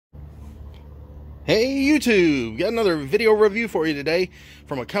Hey YouTube, got another video review for you today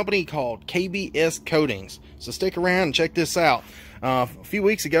from a company called KBS Coatings. So stick around and check this out. A few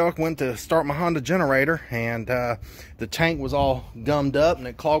weeks ago I went to start my Honda generator and the tank was all gummed up and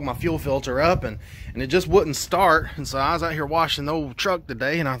it clogged my fuel filter up and it just wouldn't start. And so I was out here washing the old truck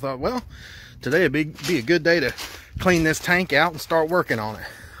today and I thought, well, today would be a good day to clean this tank out and start working on it.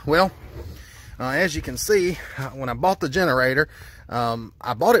 Well, as you can see, when I bought the generator,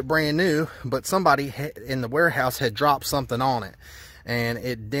 I bought it brand new, but somebody in the warehouse had dropped something on it and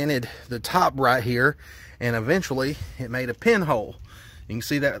it dented the top right here, and eventually it made a pinhole. You can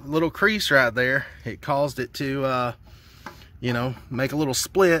see that little crease right there. It caused it to make a little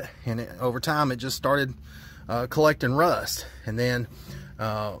split, and over time it just started collecting rust. And then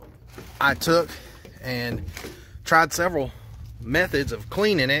I took and tried several methods of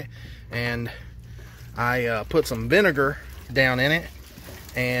cleaning it, and I put some vinegar down in it,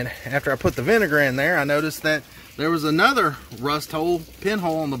 and after I put the vinegar in there, I noticed that there was another rust hole,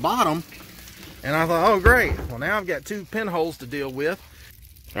 pinhole on the bottom, and I thought, oh great, well now I've got two pinholes to deal with.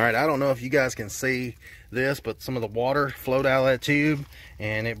 All right, I don't know if you guys can see this, but some of the water flowed out of that tube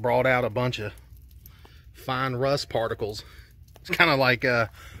and it brought out a bunch of fine rust particles. It's kind of like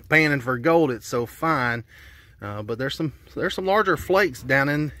panning for gold, it's so fine. But there's some larger flakes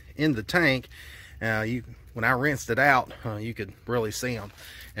down in the tank. When I rinsed it out, you could really see them.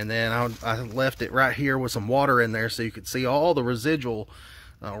 And then I left it right here with some water in there so you could see all the residual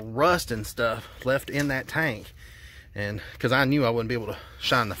rust and stuff left in that tank. And because I knew I wouldn't be able to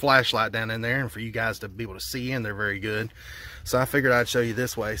shine the flashlight down in there and for you guys to be able to see in there very good, so I figured I'd show you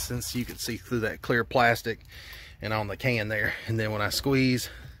this way since you could see through that clear plastic and on the can there. And then when I squeeze,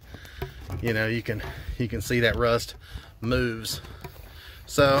 you can see that rust moves.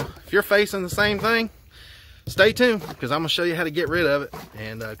 So if you're facing the same thing, stay tuned, because I'm going to show you how to get rid of it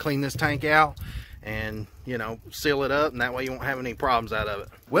and clean this tank out and, seal it up, and that way you won't have any problems out of it.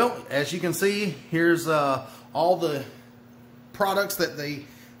 Well, as you can see, here's all the products that they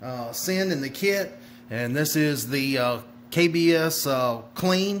send in the kit, and this is the KBS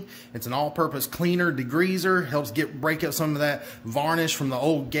Klean. It's an all-purpose cleaner, degreaser, helps break up some of that varnish from the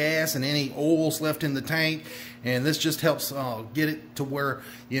old gas and any oils left in the tank. And this just helps get it to where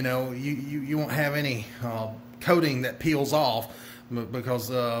you won't have any coating that peels off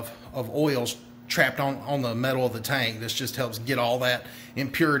because of oils trapped on the metal of the tank. This just helps get all that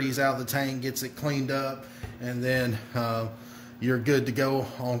impurities out of the tank, gets it cleaned up, and then you're good to go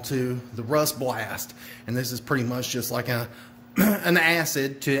onto the RustBlast. And this is pretty much just like an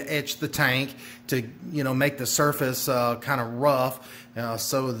acid to etch the tank to make the surface kind of rough,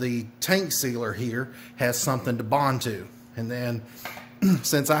 so the tank sealer here has something to bond to. And then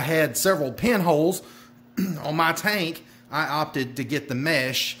since I had several pinholes on my tank, I opted to get the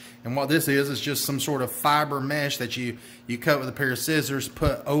mesh. And what this is just some sort of fiber mesh that you cut with a pair of scissors,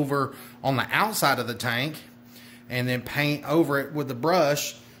 put over on the outside of the tank, and then paint over it with the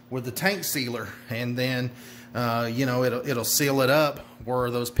brush with the tank sealer. And then it'll seal it up where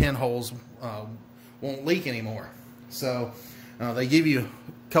those pinholes won't leak anymore. So they give you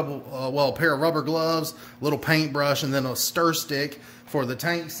a pair of rubber gloves, a little paintbrush, and then a stir stick for the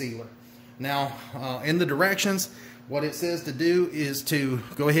tank sealer. Now in the directions, what it says to do is to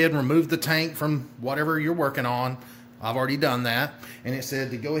go ahead and remove the tank from whatever you're working on. I've already done that. And it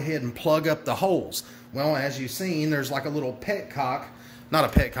said to go ahead and plug up the holes. Well, as you've seen, there's like a little petcock, not a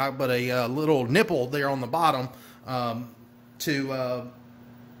petcock, but a little nipple there on the bottom to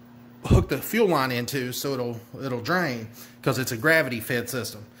hook the fuel line into, so it'll drain, because it's a gravity fed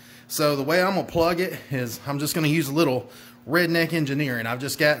system. So the way I'm gonna plug it is I'm just gonna use a little redneck engineering. I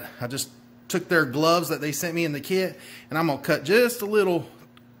just took their gloves that they sent me in the kit, and I'm gonna cut just a little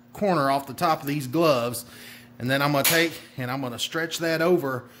corner off the top of these gloves, and then I'm gonna stretch that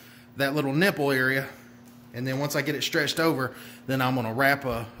over that little nipple area. And then once I get it stretched over, then I'm gonna wrap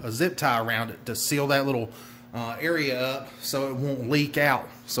a zip tie around it to seal that little area up so it won't leak out.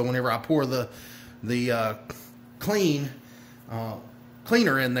 So whenever I pour the cleaner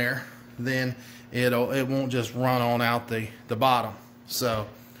in there, then it won't just run on out the bottom. So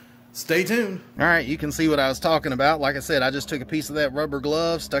stay tuned. All right, you can see what I was talking about. Like I said, I just took a piece of that rubber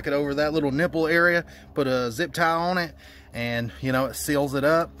glove, stuck it over that little nipple area, put a zip tie on it, and it seals it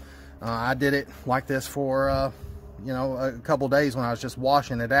up. I did it like this for a couple days when I was just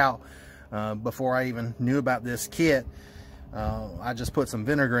washing it out before I even knew about this kit. I just put some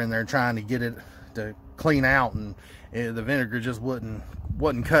vinegar in there trying to get it to clean out, and the vinegar just wasn't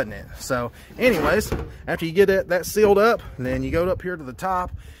cutting it. So anyways, after you get that sealed up, then you go up here to the top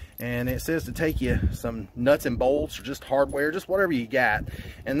and it says to take you some nuts and bolts or just hardware, just whatever you got.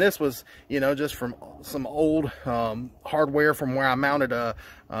 And this was, you know, just from some old hardware from where I mounted a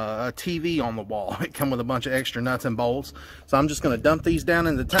TV on the wall. It come with a bunch of extra nuts and bolts. So I'm just going to dump these down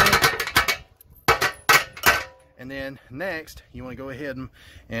in the tank. And then next, you want to go ahead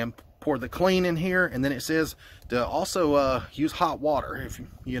and pour the clean in here. And then it says to also use hot water if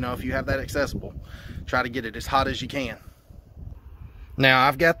you have that accessible. Try to get it as hot as you can. Now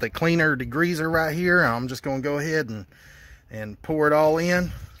I've got the cleaner degreaser right here. I'm just going to go ahead and pour it all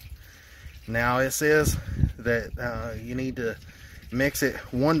in. Now it says that you need to mix it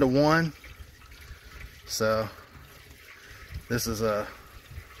 1 to 1. So this is a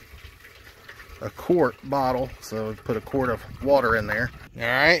quart bottle, so put a quart of water in there. All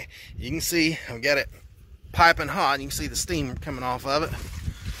right, you can see I've got it piping hot. You can see the steam coming off of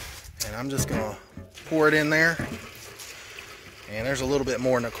it, and I'm just gonna pour it in there. And there's a little bit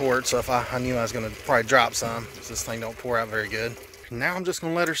more in the quart, so if I knew I was gonna probably drop some, because this thing don't pour out very good. Now I'm just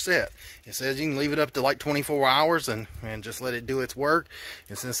gonna let her sit. It says you can leave it up to like 24 hours and just let it do its work.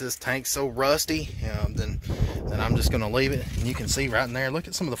 And since this tank's so rusty, then I'm just gonna leave it. And you can see right in there, look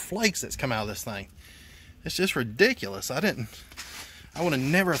at some of the flakes that's come out of this thing. It's just ridiculous. I would have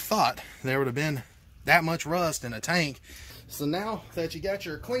never thought there would have been that much rust in a tank. So now that you got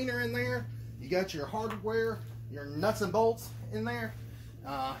your cleaner in there, you got your hardware, your nuts and bolts in there,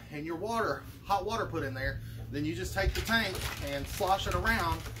 and your hot water put in there, then you just take the tank and slosh it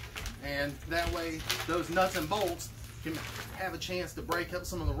around, and that way those nuts and bolts can have a chance to break up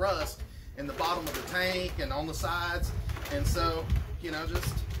some of the rust in the bottom of the tank and on the sides. And so, you know,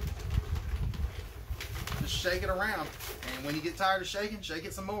 just shake it around, and when you get tired of shaking, shake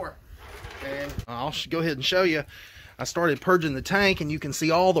it some more. And I'll go ahead and show you. I started purging the tank, and you can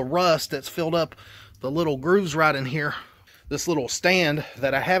see all the rust that's filled up the little grooves right in here, this little stand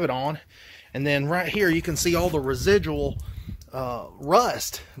that I have it on. And then right here you can see all the residual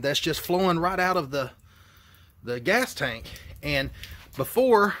rust that's just flowing right out of the gas tank. And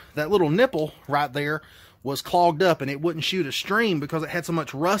before, that little nipple right there was clogged up and it wouldn't shoot a stream because it had so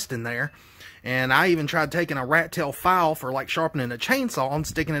much rust in there. And I even tried taking a rat tail file for like sharpening a chainsaw and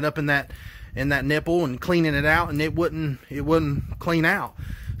sticking it up in that nipple and cleaning it out, and it wouldn't clean out.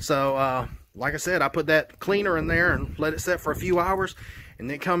 So like I said, I put that cleaner in there and let it set for a few hours, and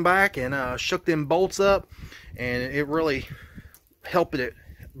then come back and shook them bolts up, and it really helped it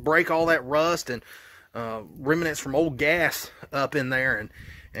break all that rust and remnants from old gas up in there,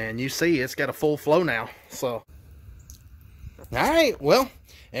 and you see it's got a full flow now. So alright, well,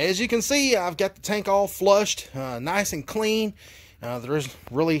 as you can see, I've got the tank all flushed, nice and clean. There's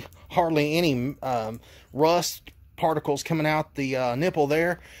really hardly any rust particles coming out the nipple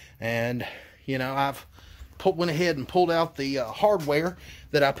there. And you know, I've went ahead and pulled out the hardware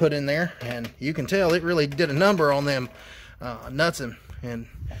that I put in there, and you can tell it really did a number on them nuts and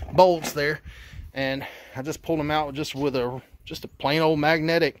bolts there. And I just pulled them out just with a plain old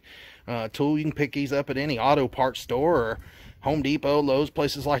magnetic tool. You can pick these up at any auto parts store or Home Depot, Lowe's,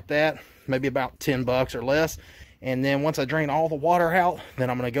 places like that, maybe about 10 bucks or less. And then once I drain all the water out, then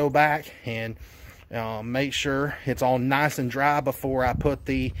I'm going to go back and make sure it's all nice and dry before I put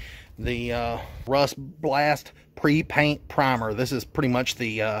the RustBlast pre-paint primer. This is pretty much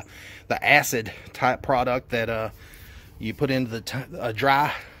the acid type product that you put into a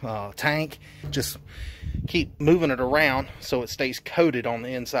dry tank. Just keep moving it around so it stays coated on the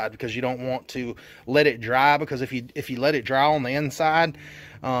inside, because you don't want to let it dry, because if you let it dry on the inside,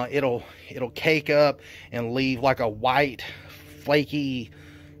 it'll cake up and leave like a white flaky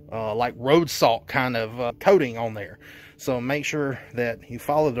like road salt kind of coating on there. So make sure that you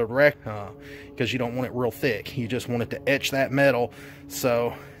follow the direct, because you don't want it real thick. You just want it to etch that metal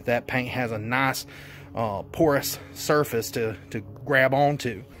so that paint has a nice porous surface to grab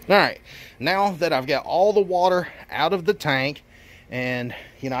onto. Alright, now that I've got all the water out of the tank, and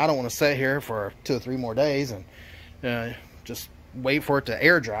you know, I don't want to sit here for 2 or 3 more days and just wait for it to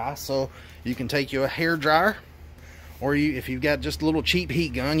air dry. So you can take you a hair dryer, or if you've got just a little cheap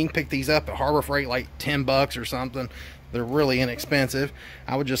heat gun, you can pick these up at Harbor Freight, like 10 bucks or something. They're really inexpensive.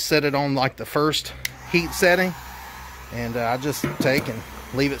 I would just set it on like the first heat setting, and I just take and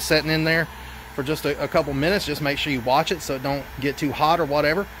leave it setting in there for just a couple minutes. Just make sure you watch it so it don't get too hot or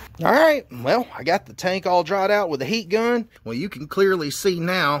whatever. All right, well, I got the tank all dried out with the heat gun. Well, you can clearly see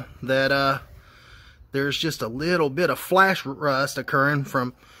now that there's just a little bit of flash rust occurring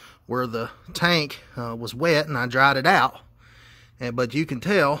from where the tank was wet and I dried it out. But you can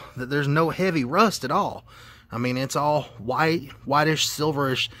tell that there's no heavy rust at all. I mean, it's all whitish,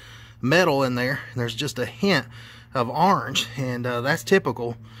 silverish metal in there. There's just a hint of orange, and that's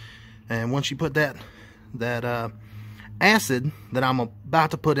typical And once you put that acid that I'm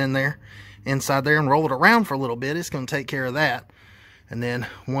about to put in there inside there and roll it around for a little bit, it's going to take care of that. And then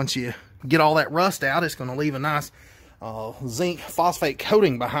once you get all that rust out, it's going to leave a nice zinc phosphate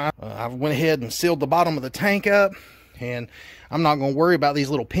coating behind. I went ahead and sealed the bottom of the tank up, and I'm not going to worry about these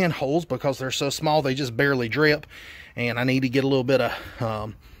little pinholes because they're so small they just barely drip. And I need to get a little bit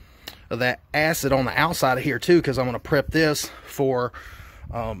of that acid on the outside of here too, because I'm going to prep this for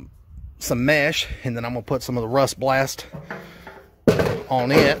some mesh, and then I'm going to put some of the RustBlast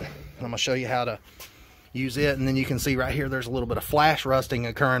on it. And I'm going to show you how to use it. And then you can see right here there's a little bit of flash rusting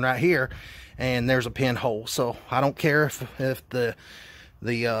occurring right here, and there's a pinhole. So I don't care if the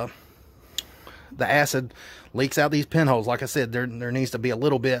acid leaks out these pinholes. Like I said, there needs to be a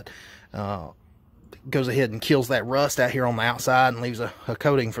little bit goes ahead and kills that rust out here on the outside and leaves a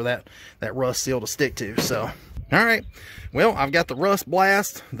coating for that rust seal to stick to. So all right, well, I've got the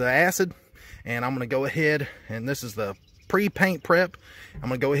RustBlast, the acid, and I'm going to go ahead, and this is the pre-paint prep. I'm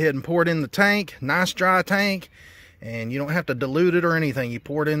going to go ahead and pour it in the tank, nice dry tank, and you don't have to dilute it or anything. You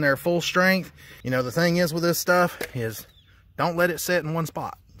pour it in there full strength. You know, the thing is with this stuff is don't let it sit in one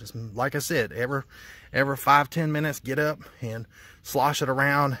spot. Just like I said, every 5-10 minutes, get up and slosh it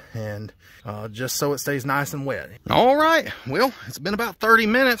around, and just so it stays nice and wet. All right, well, it's been about 30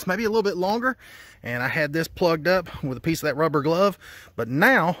 minutes, maybe a little bit longer, and I had this plugged up with a piece of that rubber glove. But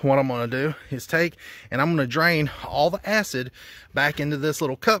now what I'm going to do is take and I'm going to drain all the acid back into this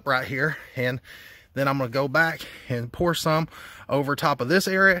little cup right here, and then I'm going to go back and pour some over top of this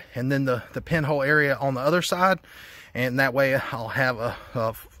area and then the pinhole area on the other side, and that way I'll have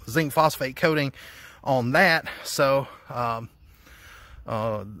a zinc phosphate coating on that, so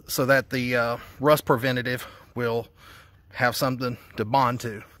that the rust preventative will have something to bond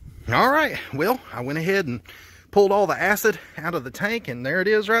to. All right, well, I went ahead and pulled all the acid out of the tank, and there it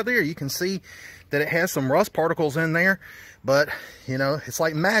is right there. You can see that it has some rust particles in there, but you know, it's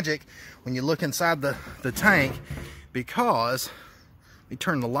like magic when you look inside the tank, because let me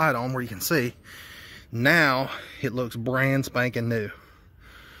turn the light on where you can see. Now it looks brand spanking new.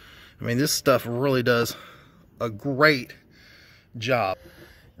 I mean, this stuff really does a great job.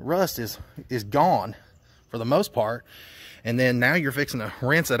 Rust is gone for the most part, and then now you're fixing to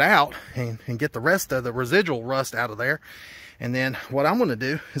rinse it out and get the rest of the residual rust out of there. And then what I'm going to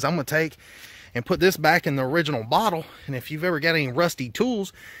do is I'm going to take and put this back in the original bottle, and if you've ever got any rusty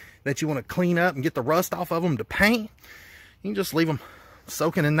tools that you want to clean up and get the rust off of them to paint, you can just leave them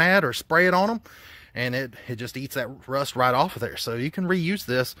soaking in that or spray it on them, and it just eats that rust right off of there. So you can reuse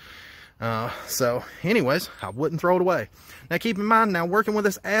this. So anyways, I wouldn't throw it away. Now keep in mind, now working with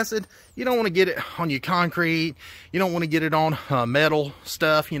this acid, you don't want to get it on your concrete. You don't want to get it on metal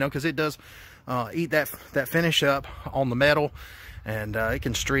stuff, you know, because it does eat that finish up on the metal, and it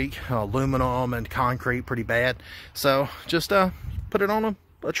can streak aluminum and concrete pretty bad. So just put it on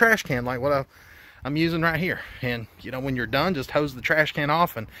a trash can like what I'm using right here, and you know, when you're done, just hose the trash can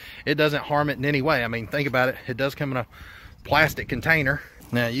off, and it doesn't harm it in any way. I mean, think about it, it does come in a plastic container.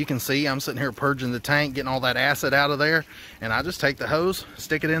 Now you can see I'm sitting here purging the tank, getting all that acid out of there, and I just take the hose,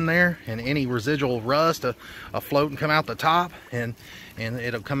 stick it in there, and any residual rust afloat and come out the top, and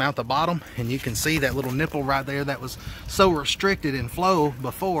it'll come out the bottom. And you can see that little nipple right there that was so restricted in flow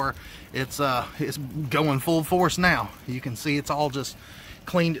before, it's going full force now. You can see it's all just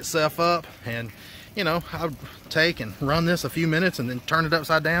cleaned itself up. And you know, I would take and run this a few minutes and then turn it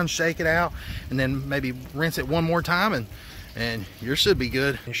upside down, shake it out, and then maybe rinse it one more time, and you should be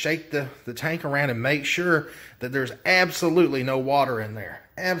good. You shake the tank around and make sure that there's absolutely no water in there.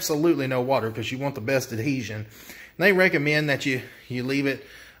 Absolutely no water, because you want the best adhesion. And they recommend that you leave it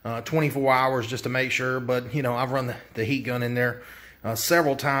 24 hours just to make sure, but you know, I've run the heat gun in there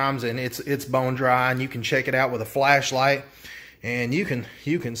several times, and it's bone dry, and you can check it out with a flashlight, and you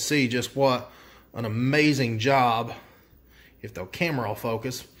can see just what an amazing job, if the camera will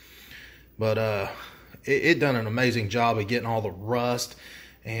focus, but it done an amazing job of getting all the rust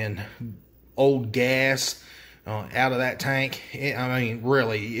and old gas out of that tank. I mean,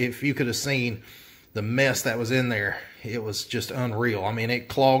 really, if you could have seen the mess that was in there, it was just unreal. I mean, it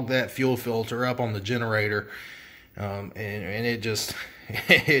clogged that fuel filter up on the generator, and it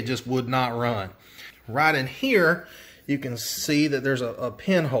just would not run. Right in here, you can see that there's a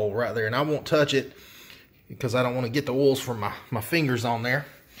pinhole right there, and I won't touch it because I don't want to get the oils from my fingers on there.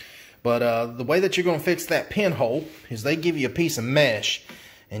 But the way that you're going to fix that pinhole is they give you a piece of mesh,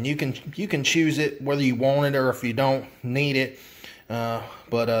 and you can choose it whether you want it or if you don't need it.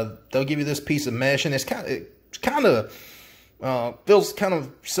 But they'll give you this piece of mesh, and it's kind of feels kind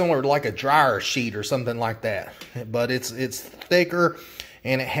of similar to like a dryer sheet or something like that. But it's thicker,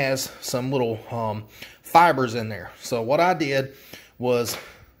 and it has some little fibers in there. So what I did was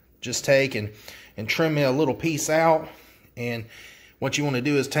just take and trim me a little piece out, and what you want to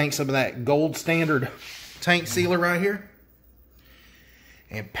do is take some of that gold standard tank sealer right here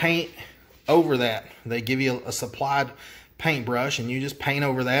and paint over that. They give you a supplied paintbrush, and you just paint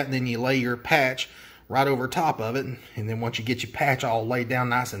over that, and then you lay your patch right over top of it, and then once you get your patch all laid down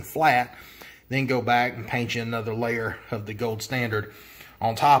nice and flat, then go back and paint you another layer of the gold standard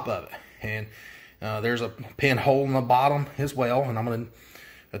on top of it. And there's a pinhole in the bottom as well, and I'm going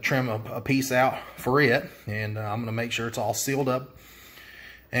to trim a piece out for it, and I'm going to make sure it's all sealed up.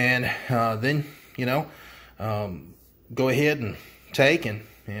 And then, you know, go ahead and take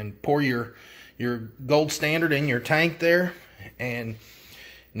and pour your gold standard in your tank there. And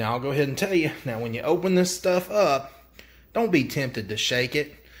now I'll go ahead and tell you, now when you open this stuff up, don't be tempted to shake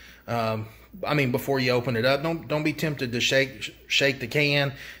it. I mean, before you open it up, don't be tempted to shake the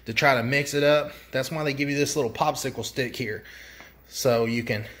can to try to mix it up. That's why they give you this little popsicle stick here, so you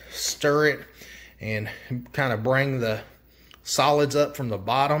can stir it and kind of bring the solids up from the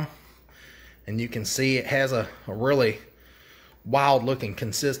bottom. And you can see it has a really wild looking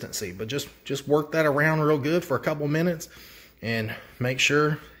consistency, but just work that around real good for a couple minutes and make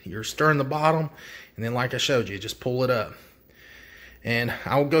sure you're stirring the bottom, and then like I showed you, just pull it up. And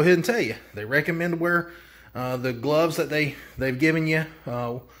I'll go ahead and tell you, they recommend to wear the gloves that they've given you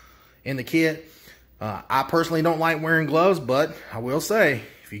in the kit. I personally don't like wearing gloves, but I will say,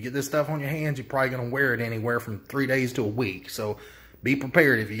 if you get this stuff on your hands, you're probably going to wear it anywhere from 3 days to a week. So be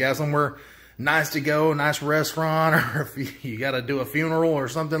prepared. If you got somewhere nice to go, a nice restaurant, or if you got to do a funeral or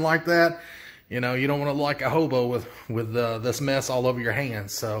something like that, you know, you don't want to look like a hobo with this mess all over your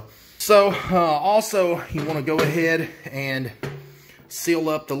hands. So also, you want to go ahead and seal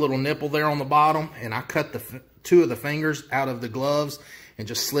up the little nipple there on the bottom. And I cut two of the fingers out of the gloves and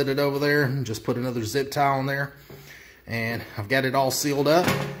just slid it over there and just put another zip tie on there. And I've got it all sealed up.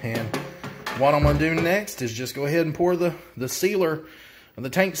 And what I'm going to do next is just go ahead and pour the sealer, the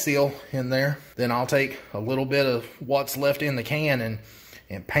tank seal, in there. Then I'll take a little bit of what's left in the can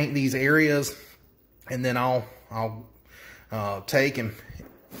and paint these areas, and then I'll take and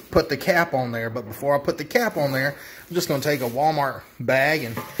put the cap on there. But before I put the cap on there, I'm just going to take a Walmart bag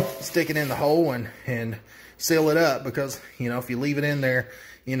and stick it in the hole and seal it up, because, you know, if you leave it in there,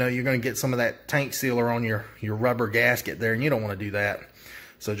 you know, you're going to get some of that tank sealer on your rubber gasket there, and you don't want to do that.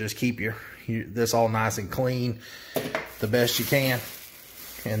 So just keep this all nice and clean the best you can.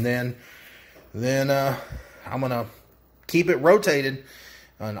 And then I'm going to keep it rotated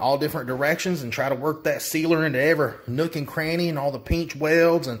in all different directions and try to work that sealer into every nook and cranny and all the pinch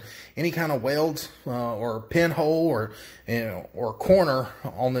welds and any kind of welds or pinhole or, you know, or corner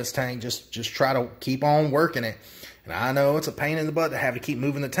on this tank. Just try to keep on working it. And I know it's a pain in the butt to have to keep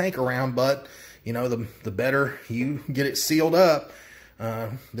moving the tank around, but, you know, the better you get it sealed up,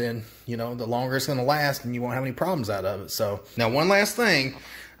 then, you know, the longer it's going to last, and you won't have any problems out of it. So now, one last thing,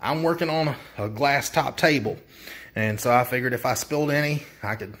 I'm working on a glass top table. And so I figured if I spilled any,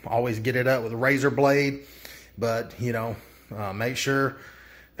 I could always get it up with a razor blade. But, you know, make sure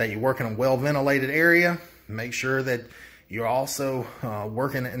that you work in a well-ventilated area. Make sure that you're also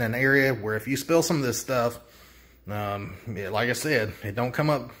working in an area where if you spill some of this stuff, like I said, it don't come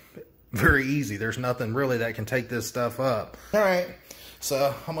up very easy. There's nothing really that can take this stuff up. All right,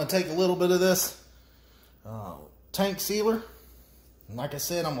 so I'm going to take a little bit of this tank sealer. And like I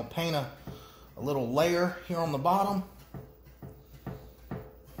said, I'm going to paint a little layer here on the bottom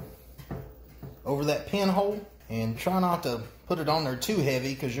over that pinhole, and try not to put it on there too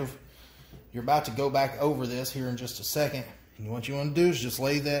heavy, because you're about to go back over this here in just a second. And what you want to do is just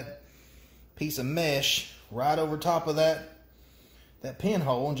lay that piece of mesh right over top of that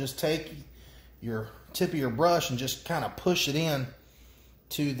pinhole, and just take your tip of your brush and just kind of push it in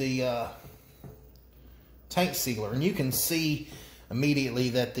to the tank sealer. And you can see immediately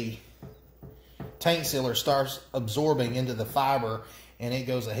that the tank sealer starts absorbing into the fiber, and it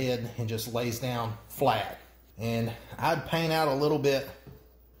goes ahead and just lays down flat. And I'd paint out a little bit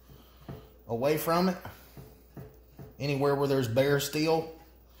away from it, anywhere where there's bare steel.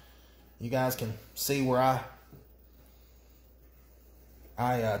 You guys can see where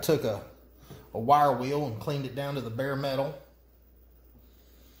I took a wire wheel and cleaned it down to the bare metal.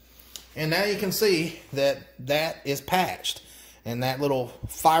 And now you can see that is patched. And that little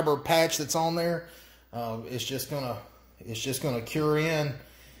fiber patch that's on there, it's just gonna cure in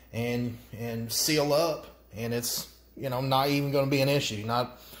and seal up, and it's, you know, not even gonna be an issue.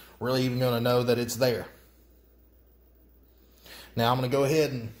 Not really even gonna know that it's there. Now I'm gonna go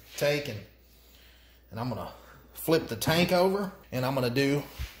ahead and take and I'm gonna flip the tank over, and I'm going to do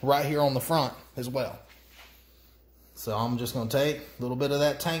right here on the front as well. So I'm just going to take a little bit of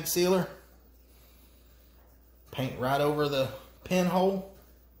that tank sealer, paint right over the pinhole.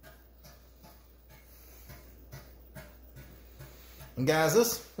 And guys,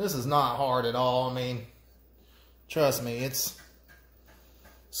 this is not hard at all. I mean, trust me, it's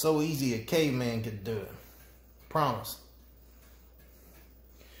so easy a caveman could do it. Promise.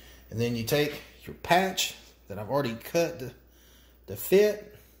 And then you take your patch that I've already cut to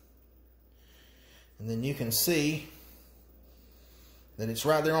fit, and then you can see that it's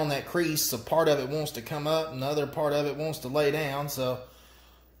right there on that crease. So part of it wants to come up and the other part of it wants to lay down. So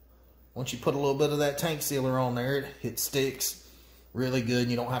once you put a little bit of that tank sealer on there, it sticks really good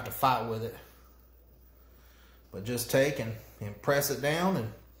and you don't have to fight with it. But just take and press it down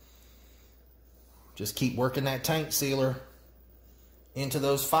and just keep working that tank sealer into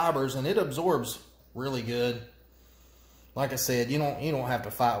those fibers, and it absorbs really good. Like I said, you don't have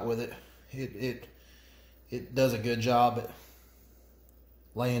to fight with it. It does a good job at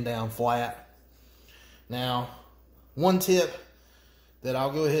laying down flat. Now, one tip that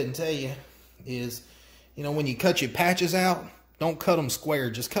I'll go ahead and tell you is, when you cut your patches out, don't cut them square,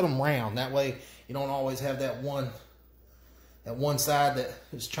 just cut them round. That way you don't always have that one side that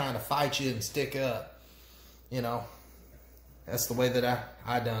is trying to fight you and stick up. That's the way that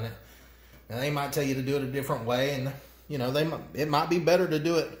I done it. Now they might tell you to do it a different way, and it might be better to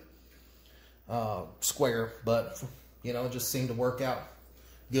do it square, but it just seemed to work out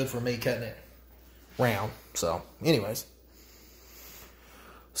good for me cutting it round. So anyways,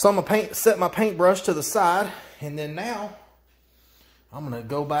 so I'm gonna set my paintbrush to the side, and then now I'm gonna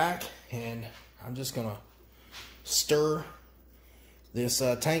go back and I'm just gonna stir this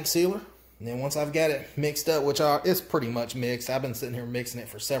tank sealer. And then once I've got it mixed up, which it's pretty much mixed, I've been sitting here mixing it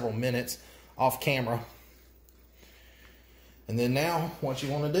for several minutes off camera. And then now what you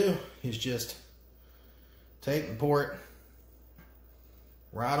want to do is just take and pour it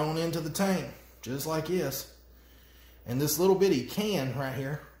right on into the tank, just like this. And this little bitty can right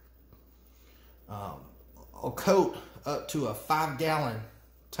here will coat up to a 5-gallon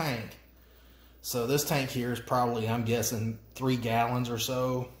tank. So this tank here is probably, I'm guessing, 3 gallons or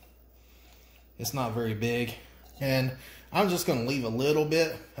so. It's not very big. And I'm just going to leave a little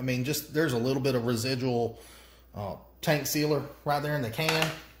bit. I mean, there's a little bit of residual tank sealer right there in the can.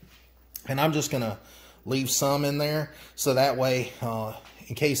 And I'm just going to leave some in there. So that way,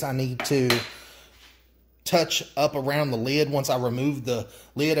 in case I need to touch up around the lid once I remove the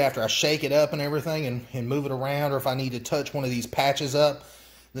lid after I shake it up and everything and move it around, or if I need to touch one of these patches up,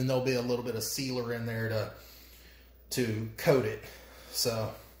 then there'll be a little bit of sealer in there to coat it.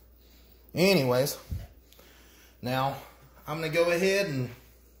 So anyways, now I'm going to go ahead and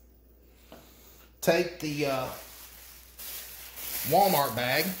take the Walmart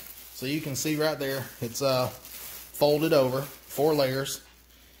bag. So you can see right there, it's folded over 4 layers.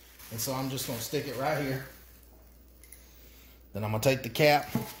 And so I'm just going to stick it right here. Then I'm going to take the cap,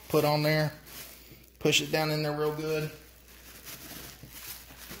 put on there, push it down in there real good.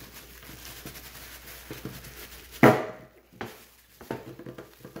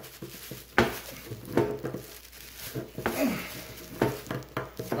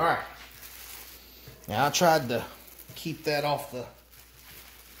 Alright, now I tried to keep that off the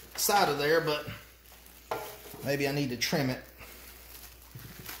side of there, but maybe I need to trim it.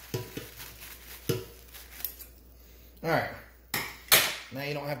 Alright, now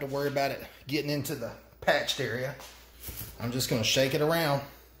you don't have to worry about it getting into the patched area. I'm just going to shake it around.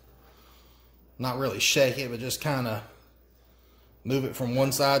 Not really shake it, but just kind of move it from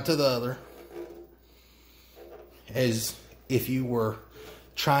one side to the other, as if you were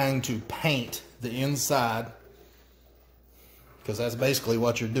trying to paint the inside, because that's basically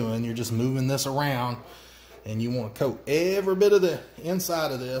what you're doing. You're just moving this around, and you want to coat every bit of the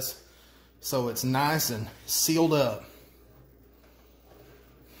inside of this so it's nice and sealed up.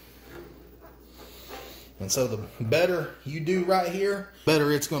 And so the better you do right here,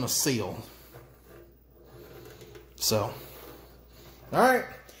 better it's going to seal. So, all right,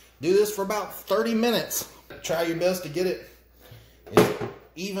 do this for about 30 minutes. Try your best to get it as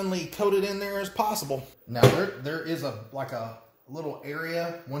evenly coated in there as possible. Now there is a little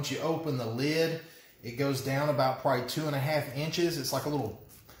area. Once you open the lid, it goes down about probably 2.5 inches. It's like a little,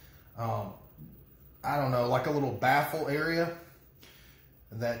 I don't know, like a little baffle area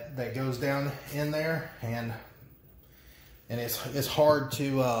that goes down in there, and it's hard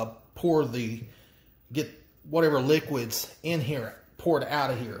to get whatever liquids in here poured out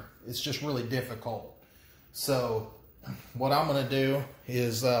of here. It's just really difficult. So what I'm going to do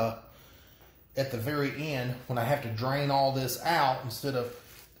is at the very end when I have to drain all this out instead of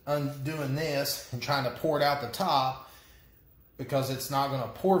undoing this and trying to pour it out the top, because it's not going to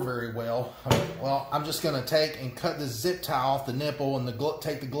pour very well. Well, I'm just going to take and cut this zip tie off the nipple and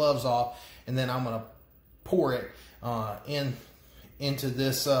take the gloves off, and then I'm going to pour it into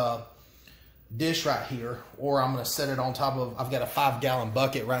this dish right here, or I'm going to set it on top of, I've got a 5-gallon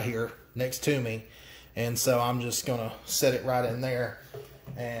bucket right here next to me, and so I'm just going to set it right in there,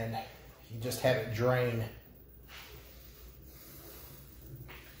 and you just have it drain,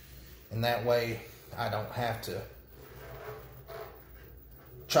 and that way I don't have to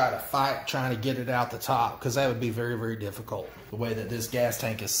try to fight trying to get it out the top, because that would be very, very difficult the way that this gas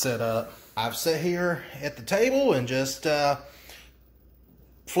tank is set up. I've sat here at the table and just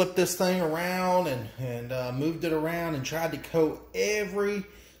flipped this thing around and moved it around and tried to coat every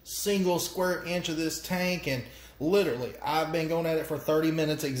single square inch of this tank, and literally I've been going at it for 30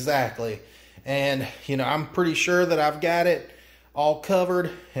 minutes exactly, and you know, I'm pretty sure that I've got it all covered.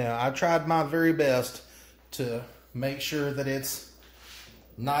 You know, I tried my very best to make sure that it's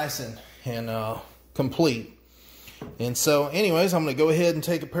nice and complete. And so anyways, I'm going to go ahead and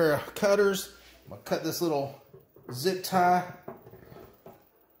take a pair of cutters. I'm going to cut this little zip tie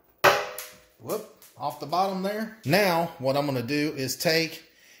off the bottom there. Now what I'm going to do is take,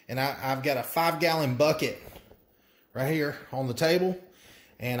 and I've got a 5-gallon bucket right here on the table,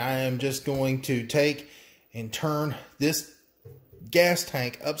 and I am just going to take and turn this gas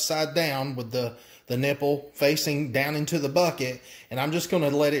tank upside down with the nipple facing down into the bucket, and I'm just going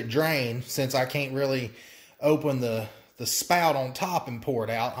to let it drain. Since I can't really open the spout on top and pour it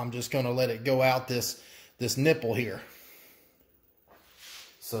out, I'm just going to let it go out this nipple here.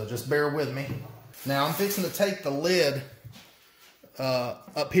 So just bear with me. Now I'm fixing to take the lid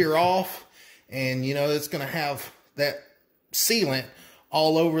up here off, and you know, it's going to have that sealant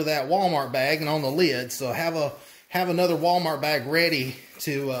all over that Walmart bag and on the lid. So have another Walmart bag ready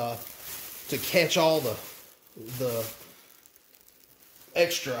to catch all the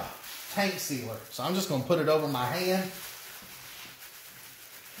extra tank sealer. So I'm just going to put it over my hand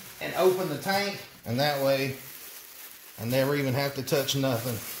and open the tank, and that way I never even have to touch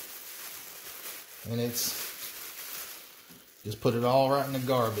nothing. And it's just put it all right in the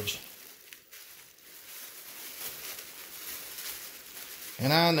garbage.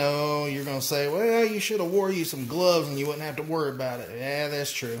 And I know you're going to say, well, you should have wore you some gloves and you wouldn't have to worry about it. Yeah,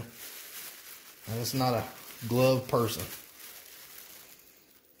 that's true. I'm just not a glove person.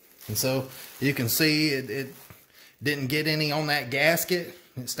 And so you can see it didn't get any on that gasket.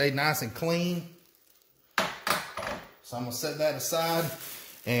 It stayed nice and clean. So I'm going to set that aside.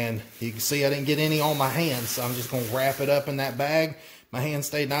 And you can see I didn't get any on my hands. So I'm just going to wrap it up in that bag. My hands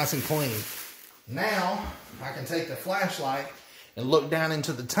stayed nice and clean. Now I can take the flashlight and look down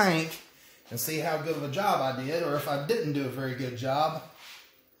into the tank and see how good of a job I did, or if I didn't do a very good job.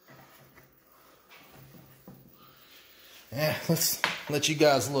 Yeah, let's let you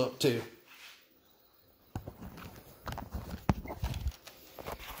guys look too.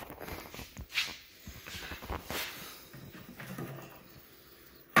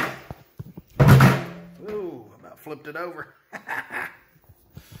 Ooh, about flipped it over.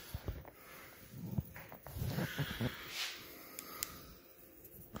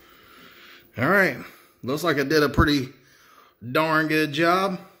 All right, looks like I did a pretty darn good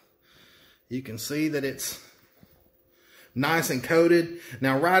job. You can see that it's nice and coated.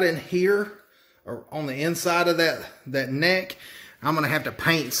 Now right in here, or on the inside of that neck, I'm gonna have to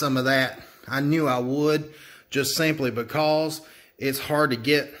paint some of that. I knew I would, just simply because it's hard to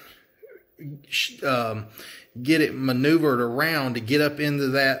get it maneuvered around to get up into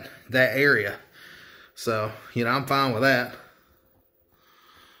that area. So, you know, I'm fine with that.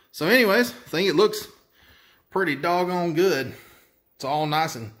 So anyways, I think it looks pretty doggone good. It's all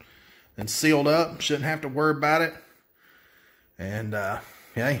nice and sealed up. Shouldn't have to worry about it. And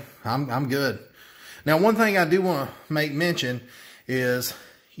hey, I'm good. Now, one thing I do want to make mention is,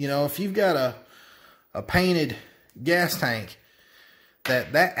 you know, if you've got a painted gas tank,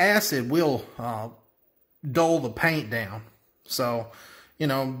 that acid will dull the paint down. So, you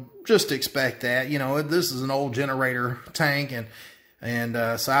know, just expect that. You know, this is an old generator tank, and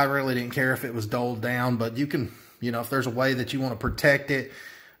so I really didn't care if it was dulled down. But you can, you know, if there's a way that you want to protect it,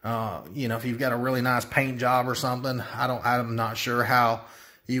 you know, if you've got a really nice paint job or something, I'm not sure how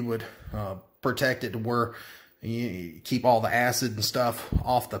you would protect it to where you keep all the acid and stuff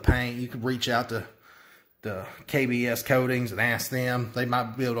off the paint. You could reach out to the KBS Coatings and ask them. They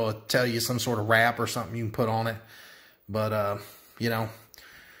might be able to tell you some sort of wrap or something you can put on it. But, you know,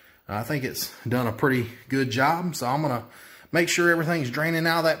 I think it's done a pretty good job. So I'm going to make sure everything's draining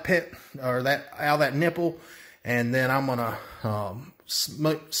out of that pit, or out of that nipple. And then I'm gonna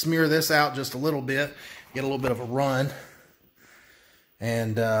smear this out just a little bit, get a little bit of a run,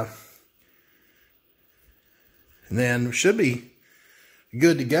 and then we should be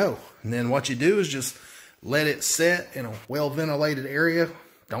good to go. And then what you do is just let it set in a well-ventilated area.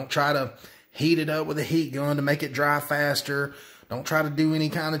 Don't try to heat it up with a heat gun to make it dry faster. Don't try to do any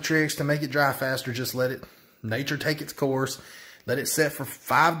kind of tricks to make it dry faster. Just let it, nature take its course. Let it set for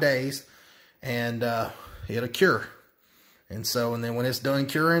 5 days, and it'll cure. And then when it's done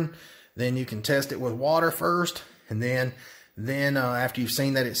curing, then you can test it with water first, and then after you've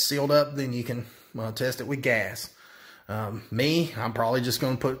seen that it's sealed up, then you can test it with gas. I'm probably just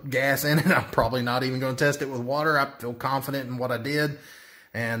going to put gas in it. I'm probably not even going to test it with water. I feel confident in what I did,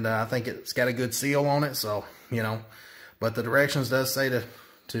 and I think it's got a good seal on it. So, you know, but the directions does say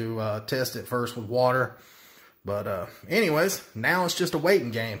to test it first with water. But anyways, now it's just a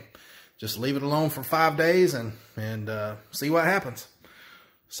waiting game. Just leave it alone for 5 days and see what happens.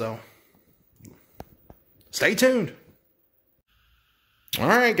 So, stay tuned. All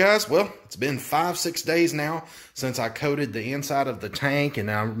right, guys. Well, it's been 5-6 days now since I coated the inside of the tank,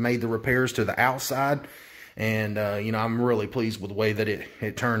 and I made the repairs to the outside. And, you know, I'm really pleased with the way that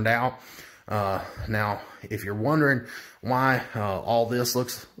it turned out. Now, if you're wondering why all this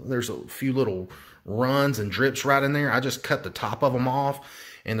looks, there's a few little runs and drips right in there. I just cut the top of them off.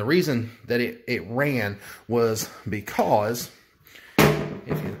 And the reason that it ran was because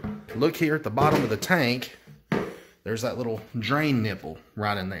if you look here at the bottom of the tank, there's that little drain nipple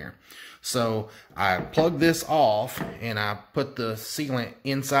right in there. So I plugged this off and I put the sealant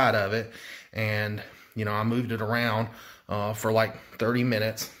inside of it, and you know, I moved it around for like 30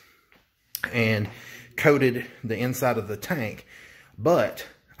 minutes and coated the inside of the tank. But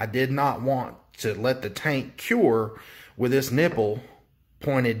I did not want to let the tank cure with this nipple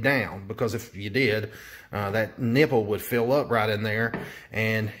pointed down, because if you did, that nipple would fill up right in there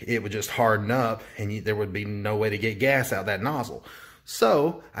and it would just harden up, and there would be no way to get gas out of that nozzle.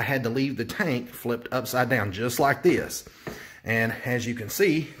 So I had to leave the tank flipped upside down just like this. And as you can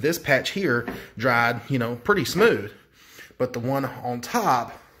see, this patch here dried, you know, pretty smooth. But the one on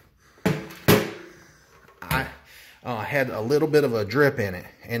top, I had a little bit of a drip in it.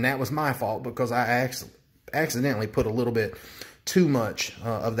 And that was my fault, because I accidentally put a little bit too much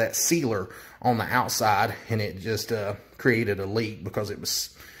of that sealer on the outside, and it just created a leak because it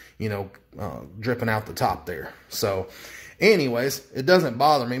was, you know, dripping out the top there. So anyways, it doesn't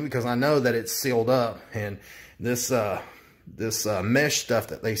bother me because I know that it's sealed up. And this mesh stuff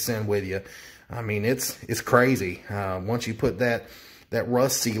that they send with you, I mean, it's crazy. Once you put that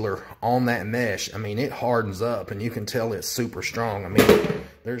rust sealer on that mesh, I mean, it hardens up, and you can tell it's super strong. I mean,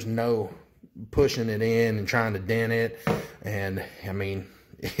 there's no pushing it in and trying to dent it. And I mean,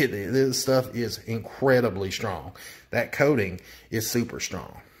 this stuff is incredibly strong. That coating is super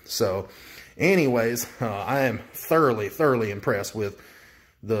strong. So anyways, I am thoroughly impressed with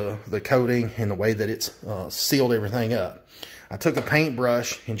the coating and the way that it's sealed everything up. I took a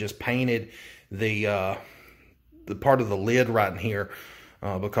paintbrush and just painted the part of the lid right in here,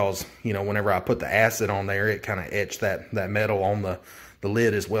 because, you know, whenever I put the acid on there, it kind of etched that metal on the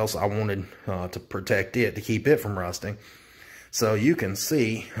lid as well. So I wanted to protect it, to keep it from rusting. So you can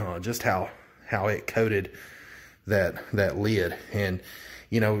see just how it coated that lid. And,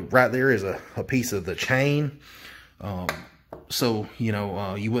 you know, right there is a piece of the chain. So, you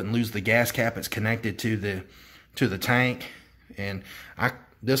know, you wouldn't lose the gas cap. It's connected to the tank. And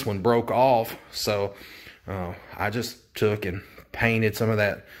this one broke off. So I just took and painted some of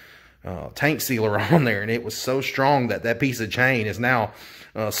that tank sealer on there, and it was so strong that piece of chain is now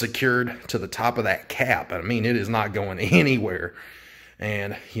secured to the top of that cap. I mean, it is not going anywhere.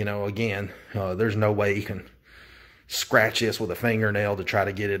 And, you know, again, there's no way you can scratch this with a fingernail to try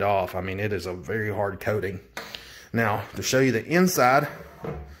to get it off. I mean, it is a very hard coating. Now, to show you the inside,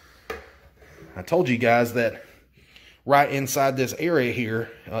 I told you guys that right inside this area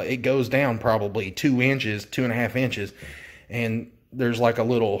here, it goes down probably 2 inches, 2.5 inches, and there's like a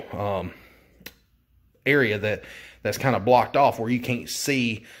little area that's kind of blocked off where you can't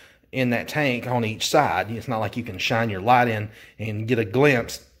see in that tank on each side. It's not like you can shine your light in and get a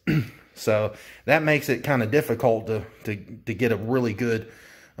glimpse. So that makes it kind of difficult to get a really good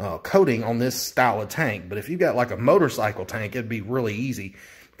coating on this style of tank. But if you've got like a motorcycle tank, it'd be really easy,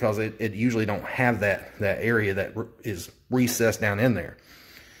 because it usually don't have that area that is recessed down in there.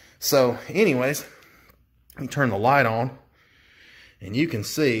 So anyways, let me turn the light on, and you can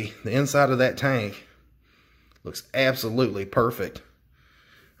see the inside of that tank looks absolutely perfect.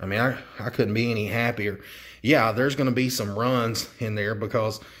 I mean, I couldn't be any happier. Yeah, there's going to be some runs in there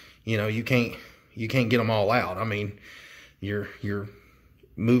because, you know, you can't get them all out. I mean, you're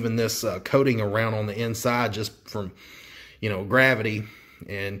moving this coating around on the inside just from, you know, gravity,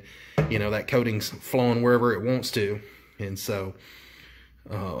 and, you know, that coating's flowing wherever it wants to. And so,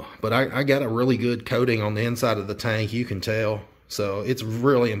 but I got a really good coating on the inside of the tank, you can tell. So it's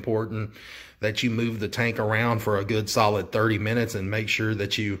really important that you move the tank around for a good solid 30 minutes and make sure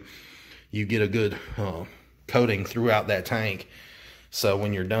that you get a good coating throughout that tank. So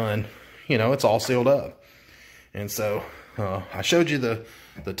when you're done, you know, it's all sealed up. And so I showed you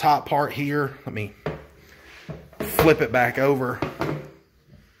the top part here. Let me flip it back over.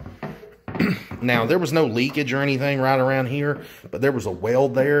 Now, there was no leakage or anything right around here, but there was a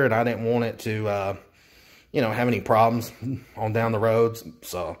weld there, and I didn't want it to, you know, have any problems on down the roads.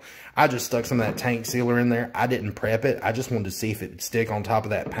 So I just stuck some of that tank sealer in there. I didn't prep it. I just wanted to see if it would stick on top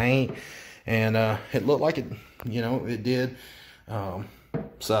of that paint, and it looked like it, you know, it did.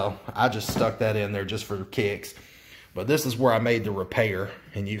 So I just stuck that in there just for kicks. But this is where I made the repair,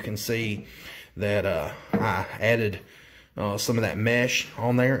 and you can see that I added some of that mesh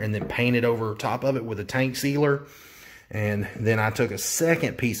on there and then painted over top of it with a tank sealer. And then I took a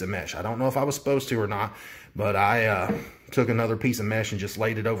second piece of mesh. I don't know if I was supposed to or not, but I took another piece of mesh and just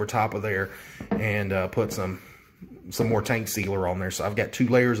laid it over top of there and put some more tank sealer on there. So I've got 2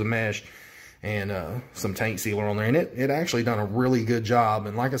 layers of mesh and some tank sealer on there, and it actually done a really good job.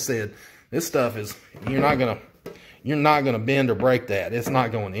 And like I said, this stuff is, you're not gonna bend or break that. It's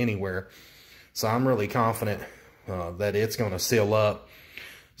not going anywhere. So I'm really confident that it's gonna seal up.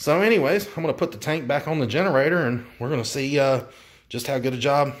 So anyways, I'm gonna put the tank back on the generator, and we're gonna see just how good a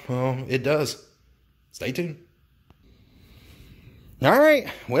job it does. Stay tuned. All right,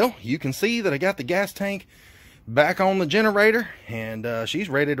 well, you can see that I got the gas tank back on the generator, and she's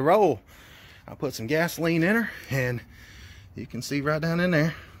ready to roll. I put some gasoline in her, and you can see right down in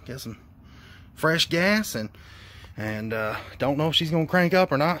there, got some fresh gas, and don't know if she's gonna crank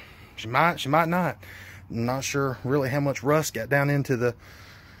up or not. She might not. I'm not sure really how much rust got down into the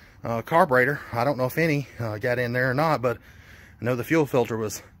carburetor. I don't know if any got in there or not, but I know the fuel filter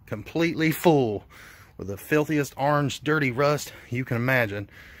was completely full with the filthiest orange dirty rust you can imagine.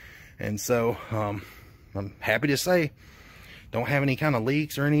 And so I'm happy to say don't have any kind of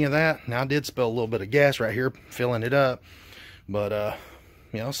leaks or any of that. Now I did spill a little bit of gas right here filling it up, but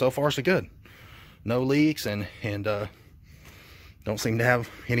you know, so far so good. No leaks, and don't seem to have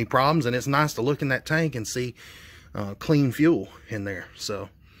any problems. And it's nice to look in that tank and see clean fuel in there. So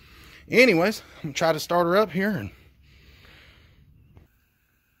anyways, I'm gonna try to start her up here. And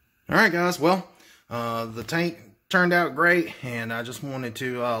all right, guys, well, the tank turned out great, and I just wanted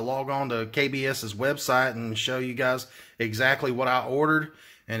to log on to KBS's website and show you guys exactly what I ordered.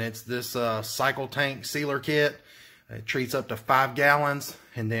 And it's this cycle tank sealer kit. It treats up to 5 gallons,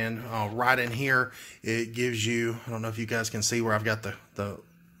 and then right in here it gives you, I don't know if you guys can see where I've got the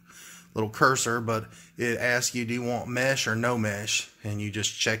little cursor, but it asks you, do you want mesh or no mesh? And you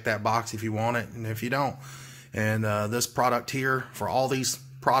just check that box if you want it, and if you don't. And this product here, for all these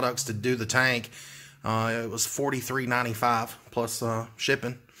products to do the tank, it was $43.95 plus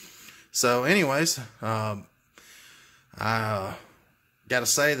shipping. So anyways, I gotta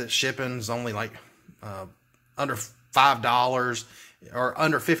say that shipping is only like under $5 or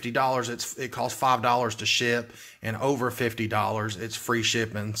under $50. It costs $5 to ship, and over $50 it's free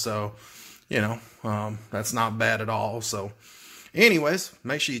shipping. So you know, that's not bad at all. So anyways,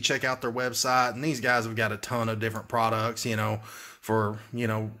 make sure you check out their website, and these guys have got a ton of different products, you know, for, you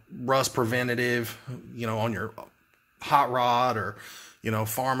know, rust preventative, you know, on your hot rod or, you know,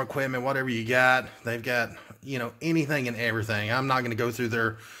 farm equipment, whatever you got. They've got, you know, anything and everything. I'm not going to go through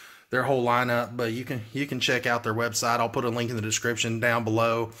their whole lineup, but you can check out their website. I'll put a link in the description down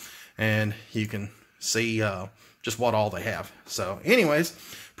below, and you can see just what all they have. So anyways,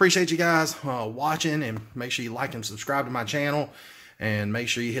 appreciate you guys watching, and make sure you like and subscribe to my channel, and make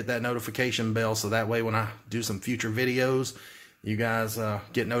sure you hit that notification bell so that way when I do some future videos, you guys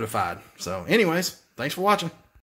get notified. So anyways, thanks for watching.